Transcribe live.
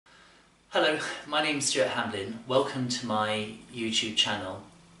Hello, my name's Stewart Hamblin. Welcome to my YouTube channel.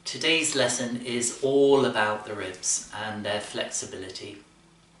 Today's lesson is all about the ribs and their flexibility.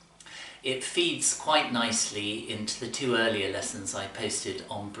 It feeds quite nicely into the two earlier lessons I posted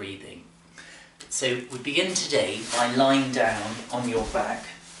on breathing. So we begin today by lying down on your back.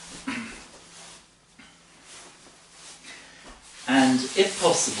 And if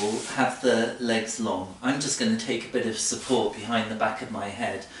possible, have the legs long. I'm just going to take a bit of support behind the back of my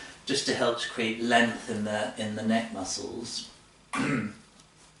head just to help to create length in the neck muscles. And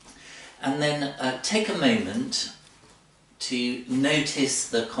then take a moment to notice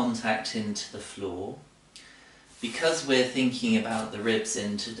the contact into the floor. Because we're thinking about the ribs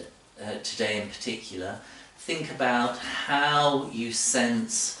today in particular, think about how you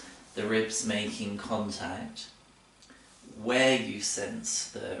sense the ribs making contact, where you sense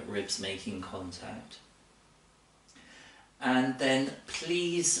the ribs making contact. And then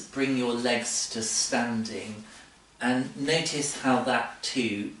please bring your legs to standing and notice how that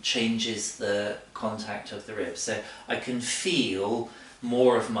too changes the contact of the ribs. So I can feel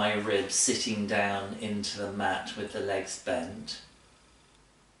more of my ribs sitting down into the mat with the legs bent.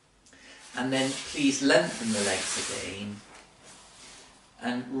 And then please lengthen the legs again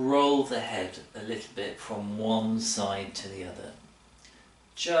and roll the head a little bit from one side to the other.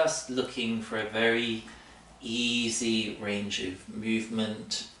 Just looking for a very easy range of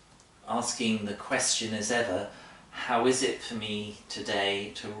movement, asking the question as ever, how is it for me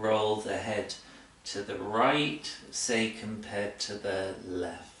today to roll the head to the right, say, compared to the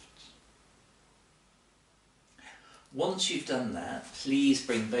left? Once you've done that, please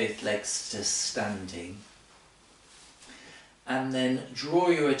bring both legs to standing and then draw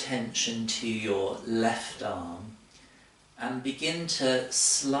your attention to your left arm and begin to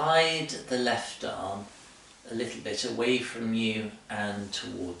slide the left arm a little bit away from you and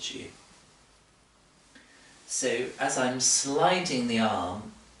towards you. So as I'm sliding the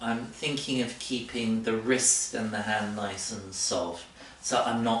arm, I'm thinking of keeping the wrist and the hand nice and soft, so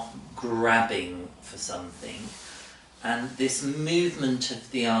I'm not grabbing for something. And this movement of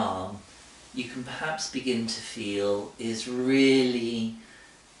the arm, you can perhaps begin to feel, is really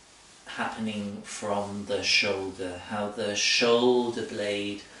happening from the shoulder, how the shoulder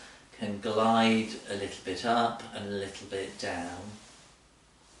blade can glide a little bit up and a little bit down.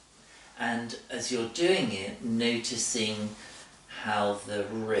 And as you're doing it, noticing how the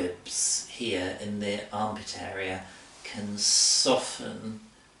ribs here in the armpit area can soften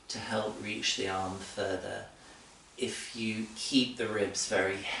to help reach the arm further. If you keep the ribs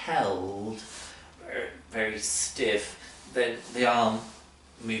very held, very stiff, then the arm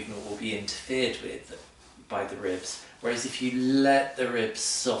movement will be interfered with by the ribs. Whereas if you let the ribs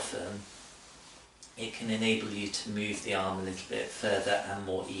soften, it can enable you to move the arm a little bit further and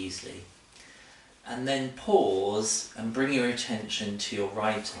more easily. And then pause and bring your attention to your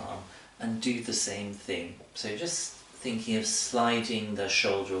right arm and do the same thing. So just thinking of sliding the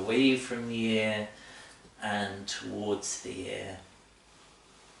shoulder away from the ear and towards the ear,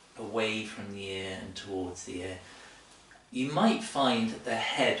 away from the ear and towards the ear. You might find the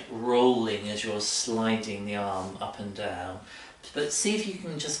head rolling as you're sliding the arm up and down, but see if you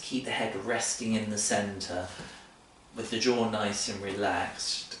can just keep the head resting in the centre with the jaw nice and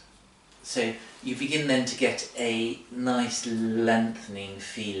relaxed. So you begin then to get a nice lengthening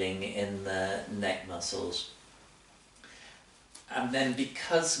feeling in the neck muscles. And then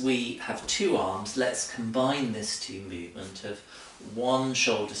because we have two arms, let's combine this two movement of one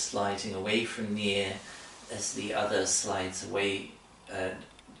shoulder sliding away from the ear as the other slides away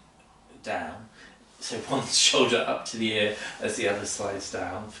down. So one shoulder up to the ear as the other slides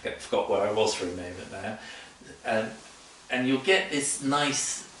down. Forgot where I was for a moment now. And you'll get this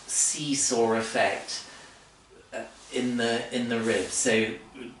nice seesaw effect in the ribs. So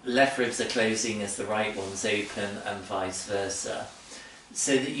left ribs are closing as the right ones open and vice versa.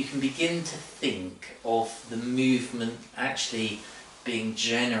 So that you can begin to think of the movement actually being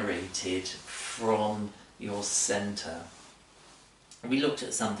generated from your centre. We looked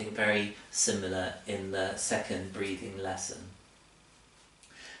at something very similar in the second breathing lesson.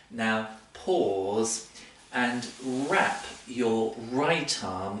 Now pause and wrap your right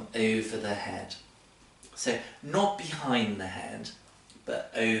arm over the head. So not behind the head,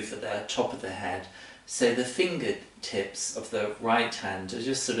 but over the top of the head. So the fingertips of the right hand are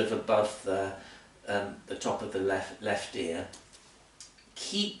just sort of above the top of the left ear.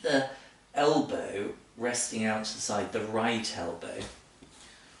 Keep the elbow resting out to the side, the right elbow.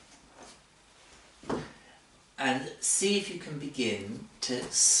 And see if you can begin to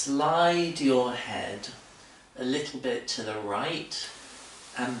slide your head a little bit to the right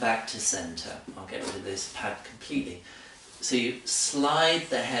and back to centre. I'll get rid of this pad completely. So you slide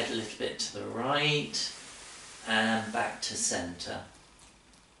the head a little bit to the right and back to centre.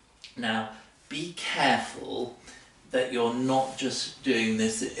 Now be careful that you're not just doing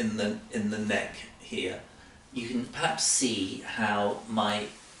this in the neck here. You can perhaps see how my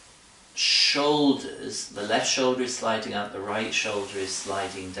shoulders, the left shoulder is sliding up, the right shoulder is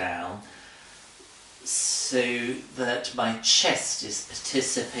sliding down, so that my chest is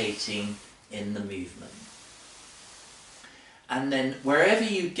participating in the movement. And then wherever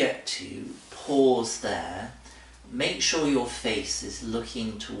you get to, pause there. Make sure your face is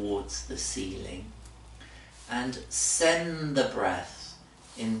looking towards the ceiling, and send the breath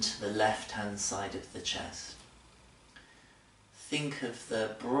into the left-hand side of the chest. Think of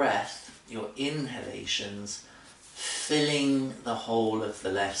the breath, your inhalations, filling the whole of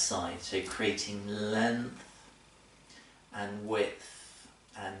the left side, so creating length and width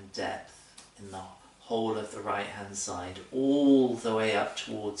and depth in the whole of the right-hand side, all the way up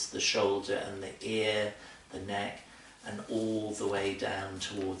towards the shoulder and the ear, the neck, and all the way down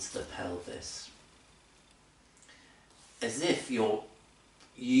towards the pelvis. As if you're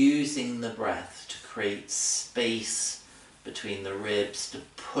using the breath to create space between the ribs, to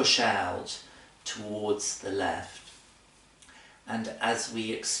push out towards the left. And as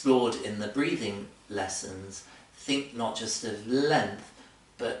we explored in the breathing lessons, think not just of length,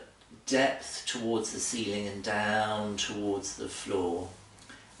 but depth towards the ceiling and down towards the floor,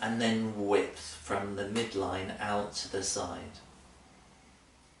 and then width from the midline out to the side.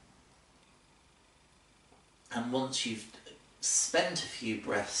 And once you've spent a few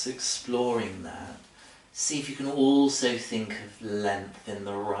breaths exploring that, see if you can also think of length in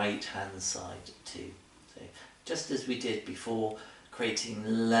the right hand side too. So just as we did before,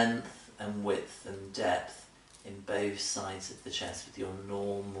 creating length and width and depth in both sides of the chest with your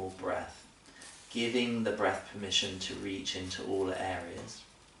normal breath, giving the breath permission to reach into all areas.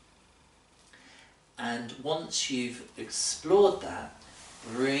 And once you've explored that,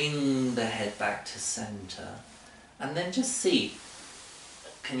 bring the head back to centre, and then just see,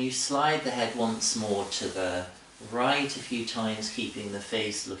 can you slide the head once more to the right a few times, keeping the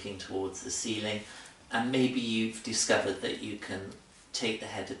face looking towards the ceiling, and maybe you've discovered that you can take the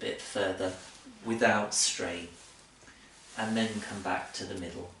head a bit further without strain, and then come back to the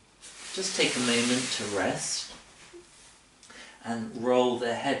middle. Just take a moment to rest and roll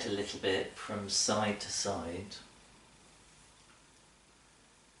the head a little bit from side to side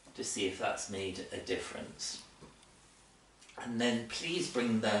to see if that's made a difference. And then please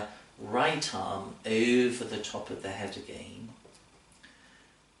bring the right arm over the top of the head again.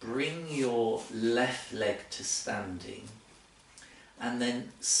 Bring your left leg to standing, and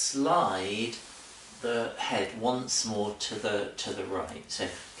then slide the head once more to the right. So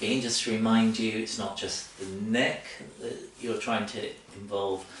again, just to remind you, it's not just the neck that you're trying to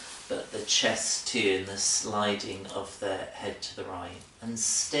involve, but the chest too, and the sliding of the head to the right. And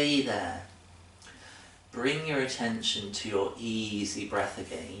stay there. Bring your attention to your easy breath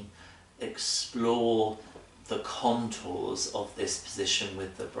again. Explore the contours of this position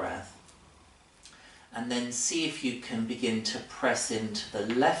with the breath. And then see if you can begin to press into the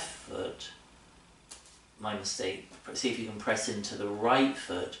left foot. My mistake. See if you can press into the right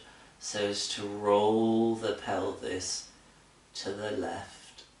foot so as to roll the pelvis to the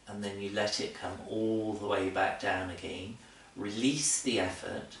left, and then you let it come all the way back down again. Release the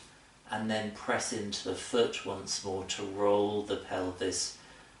effort, and then press into the foot once more to roll the pelvis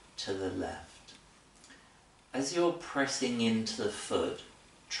to the left. As you're pressing into the foot,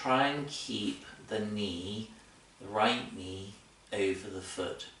 try and keep the knee, the right knee, over the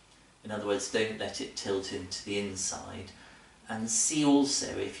foot. In other words, don't let it tilt into the inside. And see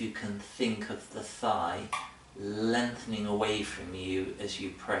also if you can think of the thigh lengthening away from you as you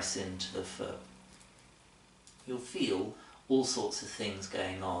press into the foot. You'll feel all sorts of things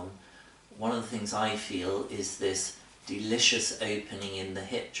going on. One of the things I feel is this delicious opening in the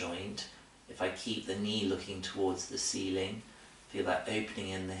hip joint. If I keep the knee looking towards the ceiling, feel that opening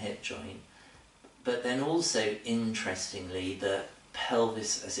in the hip joint. But then also, interestingly, the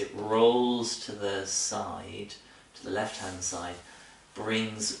pelvis, as it rolls to the side, to the left-hand side,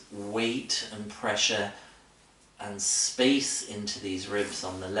 brings weight and pressure and space into these ribs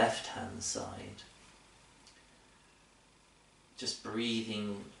on the left-hand side. Just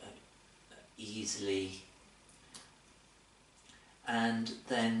breathing easily. And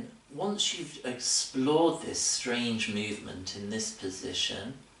then once you've explored this strange movement in this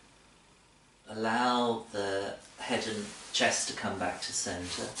position, allow the head and chest to come back to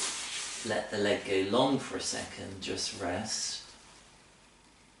centre. Let the leg go long for a second, just rest.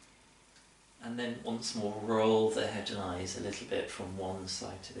 And then once more roll the head and eyes a little bit from one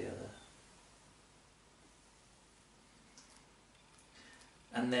side to the other.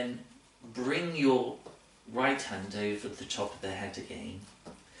 And then bring your right hand over the top of the head again.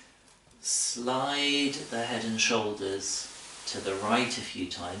 Slide the head and shoulders to the right a few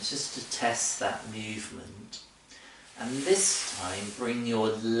times just to test that movement. And this time bring your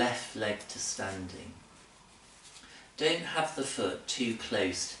left leg to standing. Don't have the foot too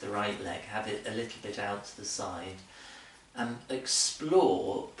close to the right leg, have it a little bit out to the side. And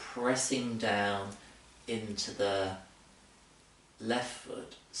explore pressing down into the left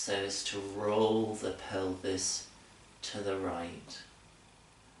foot so as to roll the pelvis to the right.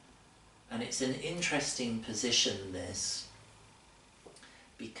 And it's an interesting position, this,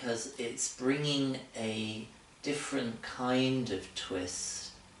 because it's bringing a different kind of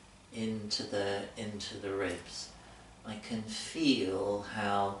twist into the ribs. I can feel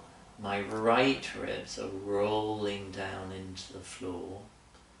how my right ribs are rolling down into the floor,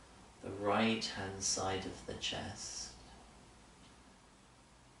 the right hand side of the chest,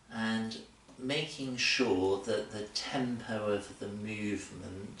 and making sure that the tempo of the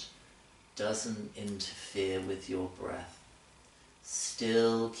movement doesn't interfere with your breath.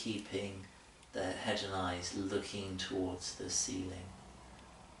 Still keeping the head and eyes looking towards the ceiling.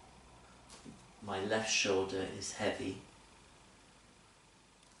 My left shoulder is heavy.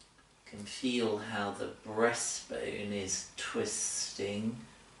 Can feel how the breastbone is twisting,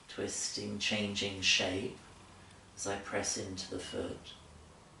 changing shape as I press into the foot.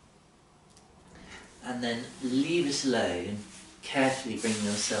 And then leave it alone. Carefully bring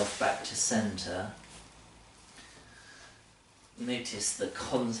yourself back to centre. Notice the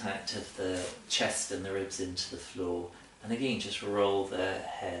contact of the chest and the ribs into the floor. And again, just roll the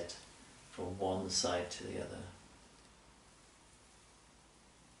head from one side to the other.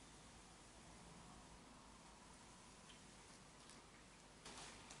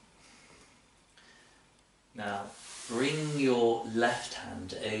 Now, bring your left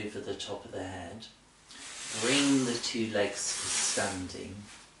hand over the top of the head. Bring the two legs to standing.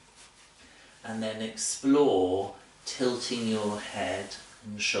 And then explore tilting your head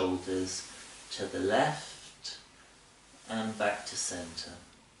and shoulders to the left and back to centre.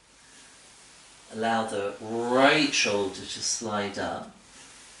 Allow the right shoulder to slide up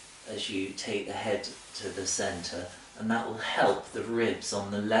as you take the head to the centre, and that will help the ribs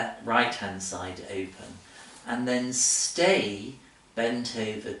on the right hand side open. And then stay bent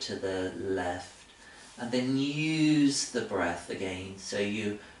over to the left, and then use the breath again. So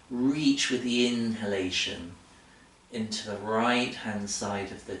you reach with the inhalation into the right hand side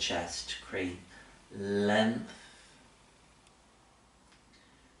of the chest to create length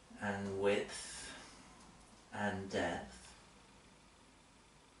and width and depth.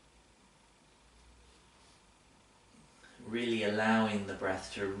 Really allowing the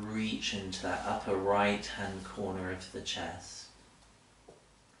breath to reach into that upper right hand corner of the chest.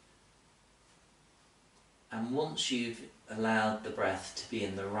 And once you've allowed the breath to be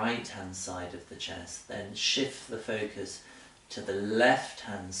in the right hand side of the chest, then shift the focus to the left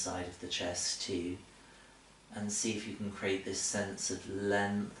hand side of the chest too, and see if you can create this sense of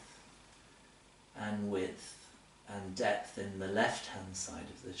length and width and depth in the left hand side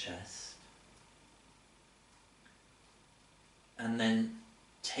of the chest. And then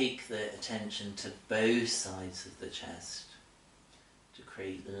take the attention to both sides of the chest to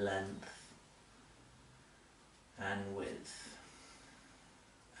create length and width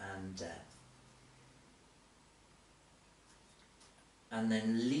and depth. And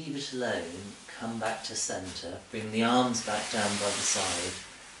then leave it alone, come back to centre, bring the arms back down by the side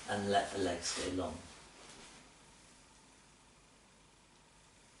and let the legs go long.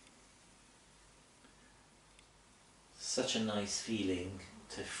 Such a nice feeling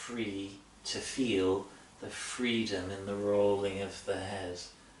to feel the freedom in the rolling of the head.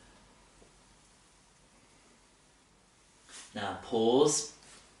 Now pause,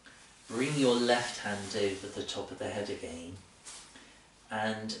 bring your left hand over the top of the head again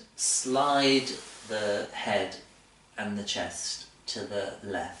and slide the head and the chest to the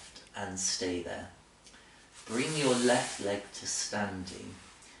left and stay there. Bring your left leg to standing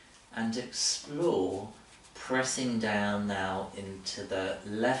and explore pressing down now into the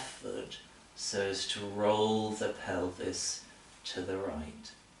left foot so as to roll the pelvis to the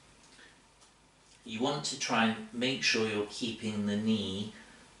right. You want to try and make sure you're keeping the knee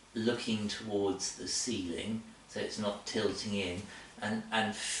looking towards the ceiling so it's not tilting in,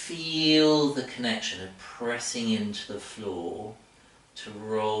 and feel the connection of pressing into the floor to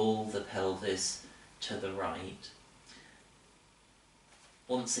roll the pelvis to the right.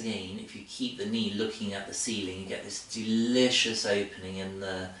 once again, if you keep the knee looking at the ceiling, you get this delicious opening in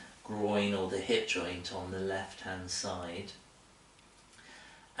the groin or the hip joint on the left hand side,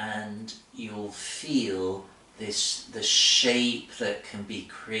 and you'll feel the shape that can be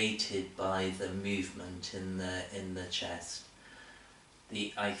created by the movement in the chest.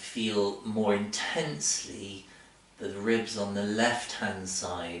 I feel more intensely the ribs on the left hand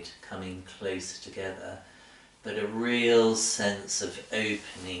side coming closer together, but a real sense of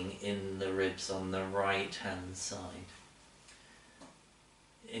opening in the ribs on the right hand side.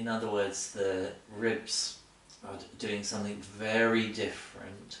 In other words, the ribs are doing something very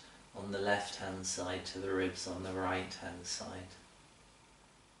different on the left hand side to the ribs on the right hand side.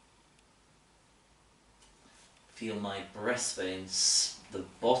 Feel my breastbone, the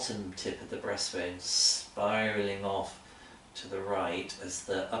bottom tip of the breastbone, spiralling off to the right as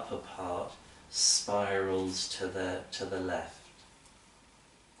the upper part spirals to the left.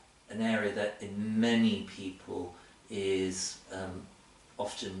 An area that in many people is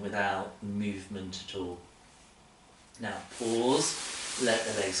often without movement at all. Now pause, let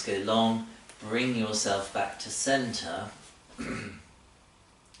the legs go long, bring yourself back to centre,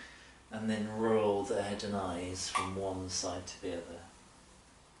 and then roll the head and eyes from one side to the other.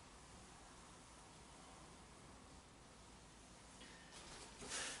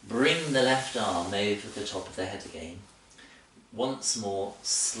 Bring the left arm over the top of the head again. Once more,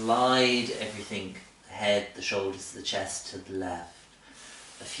 slide everything, the head, the shoulders, the chest to the left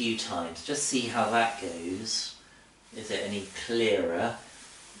a few times. Just see how that goes. Is it any clearer,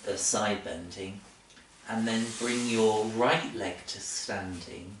 the side bending? And then bring your right leg to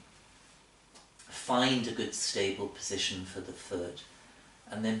standing. Find a good stable position for the foot,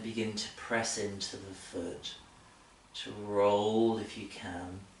 and then begin to press into the foot, to roll, if you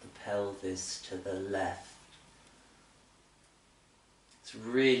can, the pelvis to the left. It's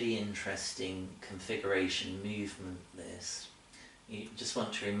really interesting configuration movement, this. You just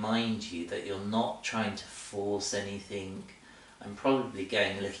want to remind you that you're not trying to force anything. I'm probably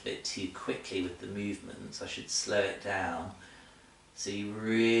going a little bit too quickly with the movements. I should slow it down so you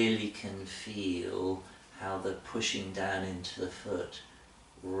really can feel how the pushing down into the foot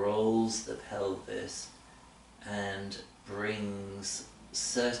rolls the pelvis and brings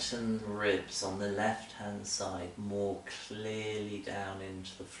certain ribs on the left hand side more clearly down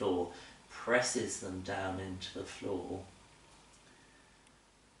into the floor, presses them down into the floor,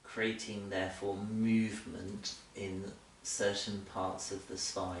 creating therefore movement in certain parts of the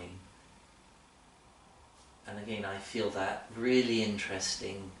spine. And again, I feel that really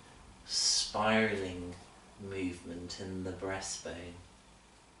interesting spiraling movement in the breastbone.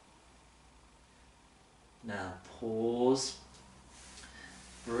 Now pause,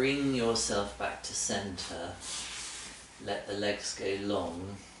 bring yourself back to centre, let the legs go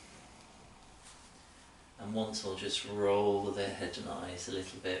long, and once more just roll the head and eyes a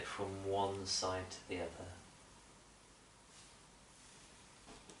little bit from one side to the other.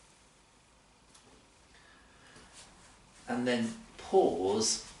 And then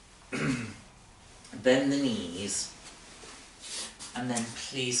pause, bend the knees, and then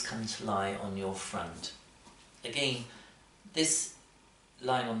please come to lie on your front. Again, this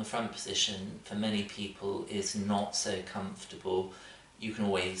lying on the front position for many people is not so comfortable. You can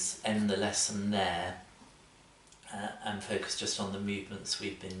always end the lesson there and focus just on the movements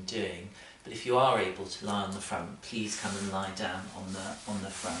we've been doing. But if you are able to lie on the front, please come and lie down on the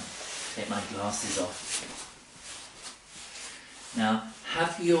front. Take my glasses off. Now,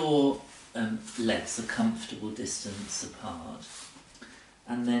 have your legs a comfortable distance apart,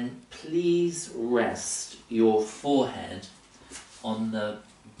 and then please rest your forehead on the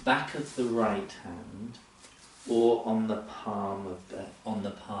back of the right hand or on the palm of the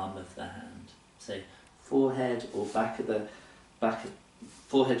hand. So forehead or forehead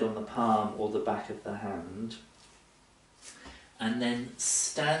on the palm or the back of the hand, and then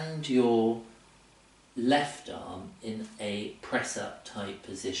stand your left arm in a press-up type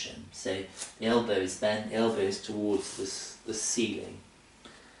position. So the elbows bent, elbows towards the ceiling.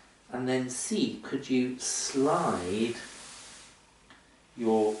 And then see, could you slide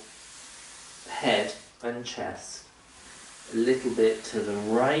your head and chest a little bit to the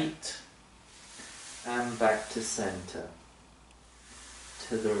right and back to centre.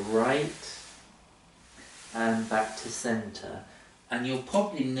 To the right and back to centre. And you'll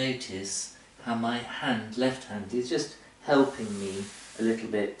probably notice how my hand, left hand, is just helping me a little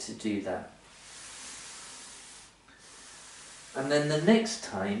bit to do that. And then the next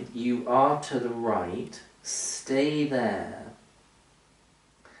time you are to the right, stay there,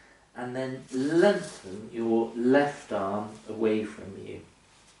 and then lengthen your left arm away from you.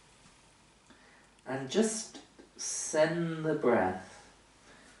 And just send the breath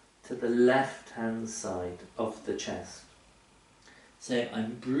to the left-hand side of the chest. So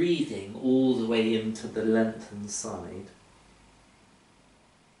I'm breathing all the way into the lengthened side,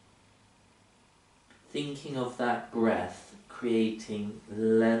 thinking of that breath creating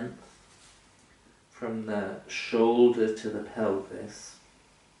length from the shoulder to the pelvis,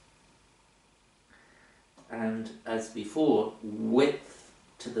 and as before, width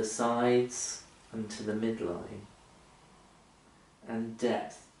to the sides and to the midline, and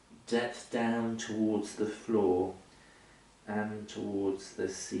depth down towards the floor and towards the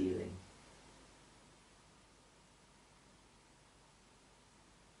ceiling.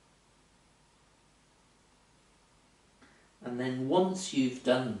 And then once you've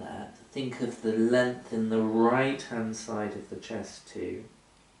done that, think of the length in the right hand side of the chest too.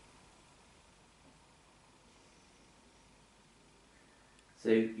 So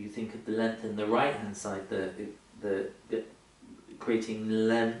you think of the length in the right hand side, the creating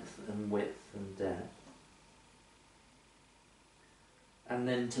length and width and depth. And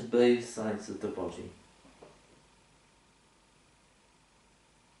then to both sides of the body.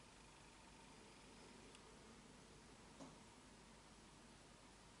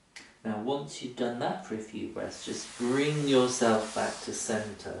 Now once you've done that for a few breaths, just bring yourself back to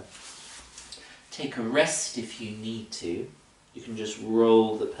centre. Take a rest if you need to. You can just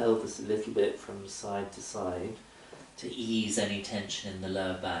roll the pelvis a little bit from side to side to ease any tension in the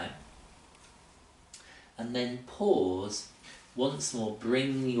lower back. And then pause. Once more,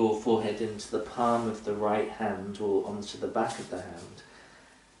 bring your forehead into the palm of the right hand or onto the back of the hand.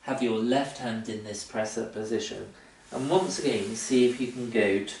 Have your left hand in this press-up position. And once again, see if you can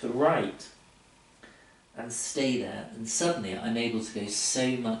go to the right. And stay there. And suddenly I'm able to go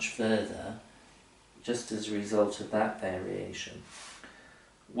so much further just as a result of that variation.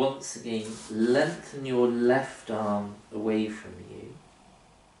 Once again, lengthen your left arm away from you.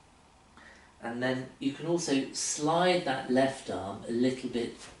 And then you can also slide that left arm a little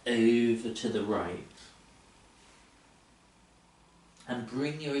bit over to the right. And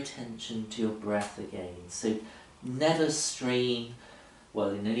bring your attention to your breath again. So never strain,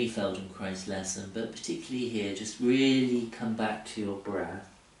 well, in any Feldenkrais lesson, but particularly here, just really come back to your breath,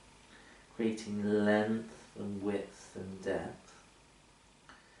 creating length and width and depth.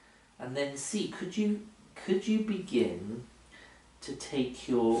 And then see, could you begin to take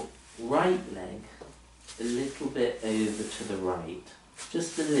your right leg a little bit over to the right,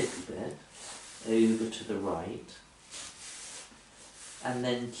 just a little bit over to the right, and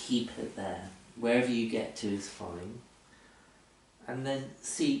then keep it there. Wherever you get to is fine. And then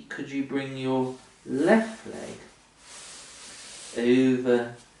see, could you bring your left leg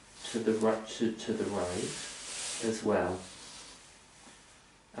over to the right, to the right as well.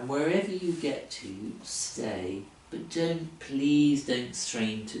 And wherever you get to, stay, but please don't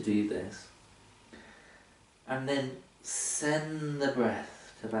strain to do this. And then send the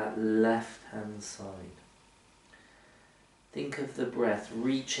breath to that left hand side. Think of the breath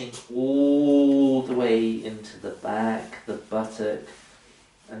reaching all the way into the back, the buttock,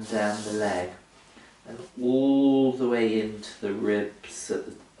 and down the leg, and all the way into the ribs at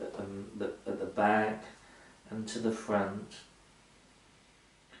the back and to the front.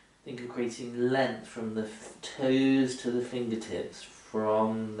 Think of creating length from the toes to the fingertips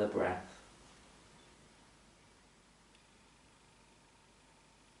from the breath.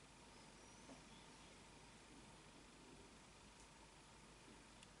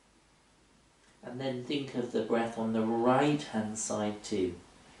 And then think of the breath on the right hand side too.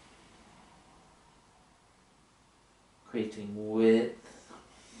 Creating width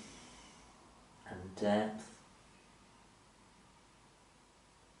and depth.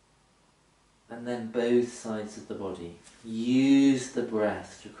 And then both sides of the body. Use the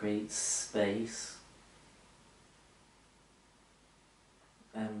breath to create space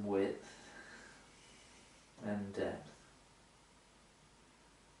and width and depth.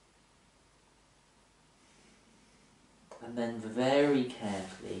 And then very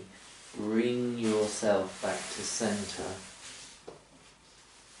carefully bring yourself back to centre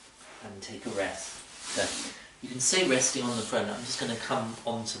and take a rest. So you can stay resting on the front. I'm just going to come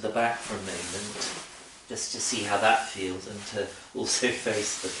onto the back for a moment just to see how that feels and to also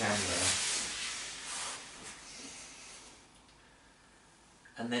face the camera.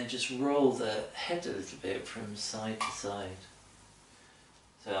 And then just roll the head a little bit from side to side.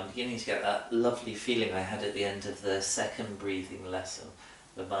 So I'm beginning to get that lovely feeling I had at the end of the second breathing lesson,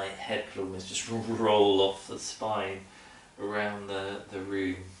 where my head could almost just roll off the spine around the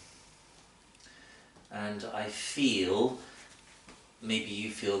room. And I feel maybe you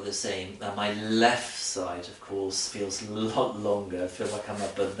feel the same. Now my left side, of course, feels a lot longer. I feel like I'm a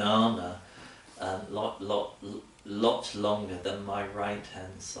banana, lot longer than my right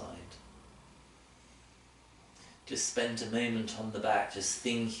hand side. Just spend a moment on the back, just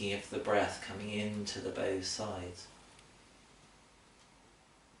thinking of the breath coming into the both sides.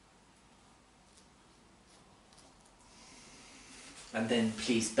 And then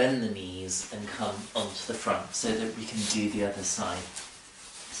please bend the knees and come onto the front so that we can do the other side.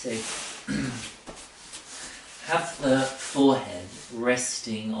 So have the forehead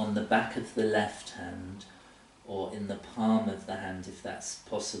resting on the back of the left hand or in the palm of the hand if that's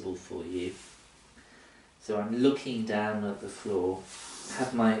possible for you. So I'm looking down at the floor,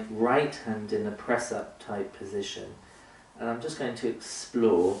 have my right hand in a press-up type position, and I'm just going to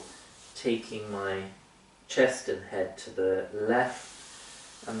explore taking my chest and head to the left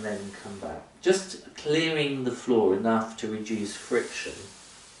and then come back. Just clearing the floor enough to reduce friction.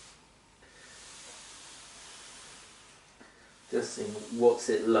 Just seeing what's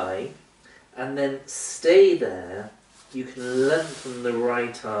it like. And then stay there. You can lengthen the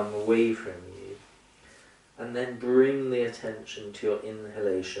right arm away from you. And then bring the attention to your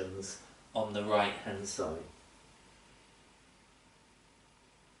inhalations on the right hand side.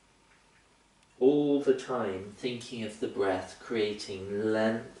 All the time thinking of the breath, creating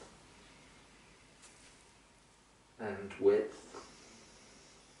length and width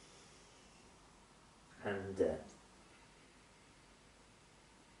and depth.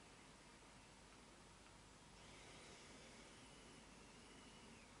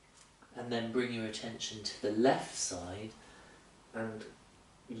 And then bring your attention to the left side and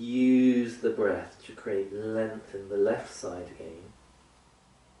use the breath to create length in the left side again.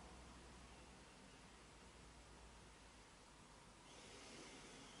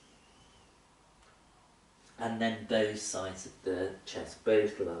 And then both sides of the chest,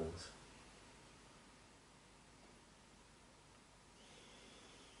 both lungs.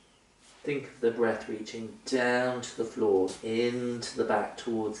 Think of the breath reaching down to the floor, into the back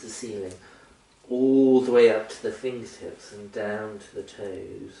towards the ceiling, all the way up to the fingertips and down to the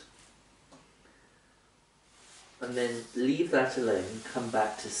toes. And then leave that alone, come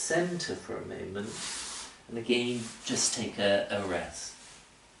back to centre for a moment, and again just take a rest.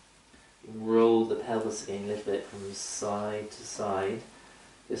 Roll the pelvis again a little bit from side to side,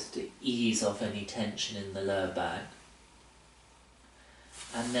 just to ease off any tension in the lower back.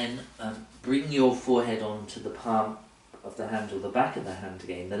 And then bring your forehead onto the palm of the hand or the back of the hand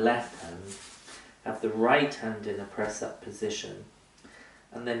again, the left hand. Have the right hand in a press-up position.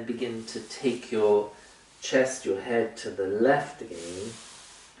 And then begin to take your chest, your head to the left again.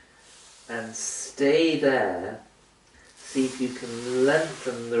 And stay there. See if you can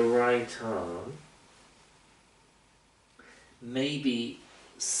lengthen the right arm. Maybe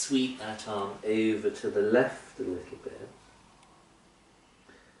sweep that arm over to the left a little bit.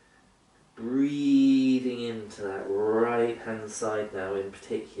 Breathing into that right hand side now in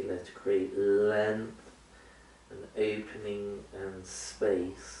particular to create length and opening and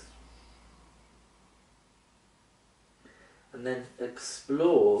space. And then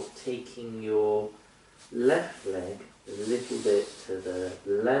explore taking your left leg a little bit to the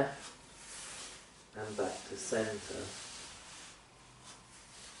left and back to centre.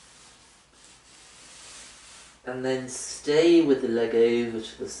 And then stay with the leg over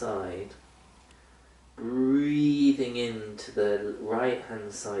to the side, breathing into the right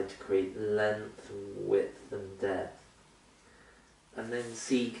hand side to create length and width and depth. And then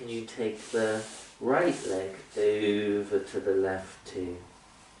see, can you take the right leg over to the left too.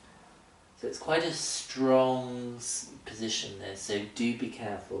 So it's quite a strong position there, so do be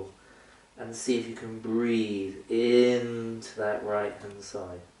careful and see if you can breathe into that right hand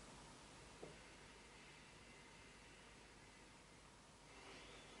side.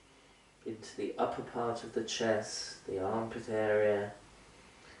 Into the upper part of the chest, the armpit area,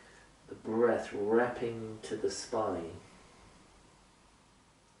 the breath wrapping to the spine.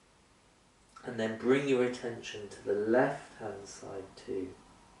 And then bring your attention to the left hand side too,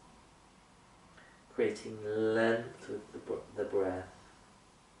 creating length with the breath,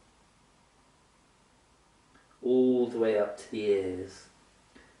 all the way up to the ears,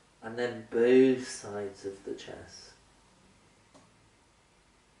 and then both sides of the chest.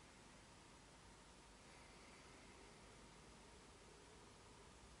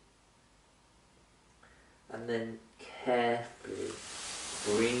 And then carefully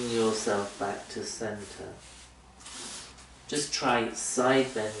bring yourself back to centre. Just try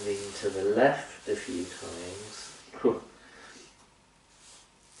side bending to the left a few times.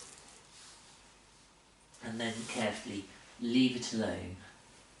 And then carefully leave it alone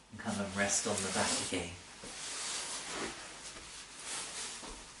and come and rest on the back again.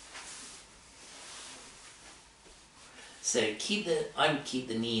 So I would keep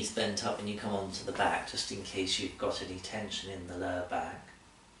the knees bent up when you come onto the back, just in case you've got any tension in the lower back.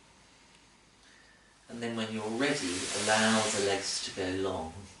 And then when you're ready, allow the legs to go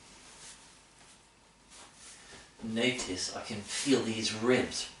long. Notice I can feel these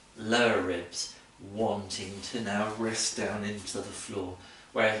ribs, lower ribs, wanting to now rest down into the floor.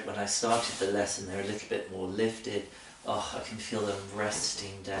 Whereas when I started the lesson, they're a little bit more lifted. Oh, I can feel them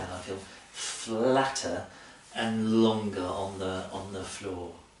resting down. I feel flatter and longer on the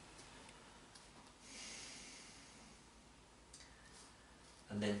floor.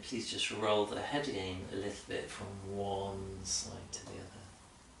 And then please just roll the head again a little bit from one side to the other.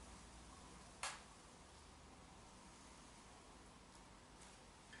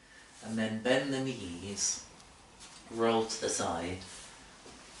 And then bend the knees, roll to the side,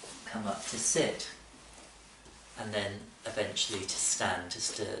 come up to sit, and then eventually to stand,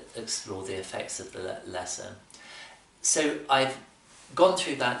 just to explore the effects of the lesson. So I've gone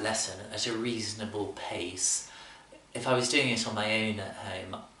through that lesson at a reasonable pace. If I was doing it on my own at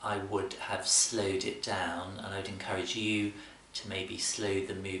home, I would have slowed it down, and I'd encourage you to maybe slow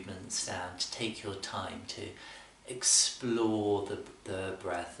the movements down, to take your time to explore the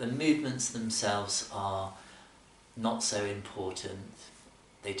breath. The movements themselves are not so important.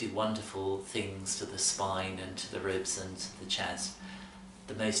 They do wonderful things to the spine and to the ribs and to the chest.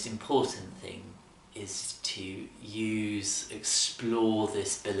 The most important thing is to explore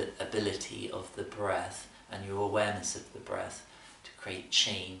this ability of the breath and your awareness of the breath to create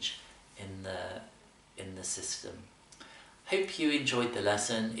change in the system. Hope you enjoyed the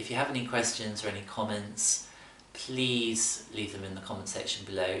lesson. If you have any questions or any comments, please leave them in the comment section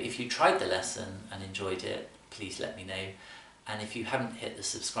below. If you tried the lesson and enjoyed it, please let me know. And if you haven't hit the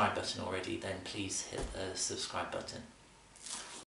subscribe button already, then please hit the subscribe button.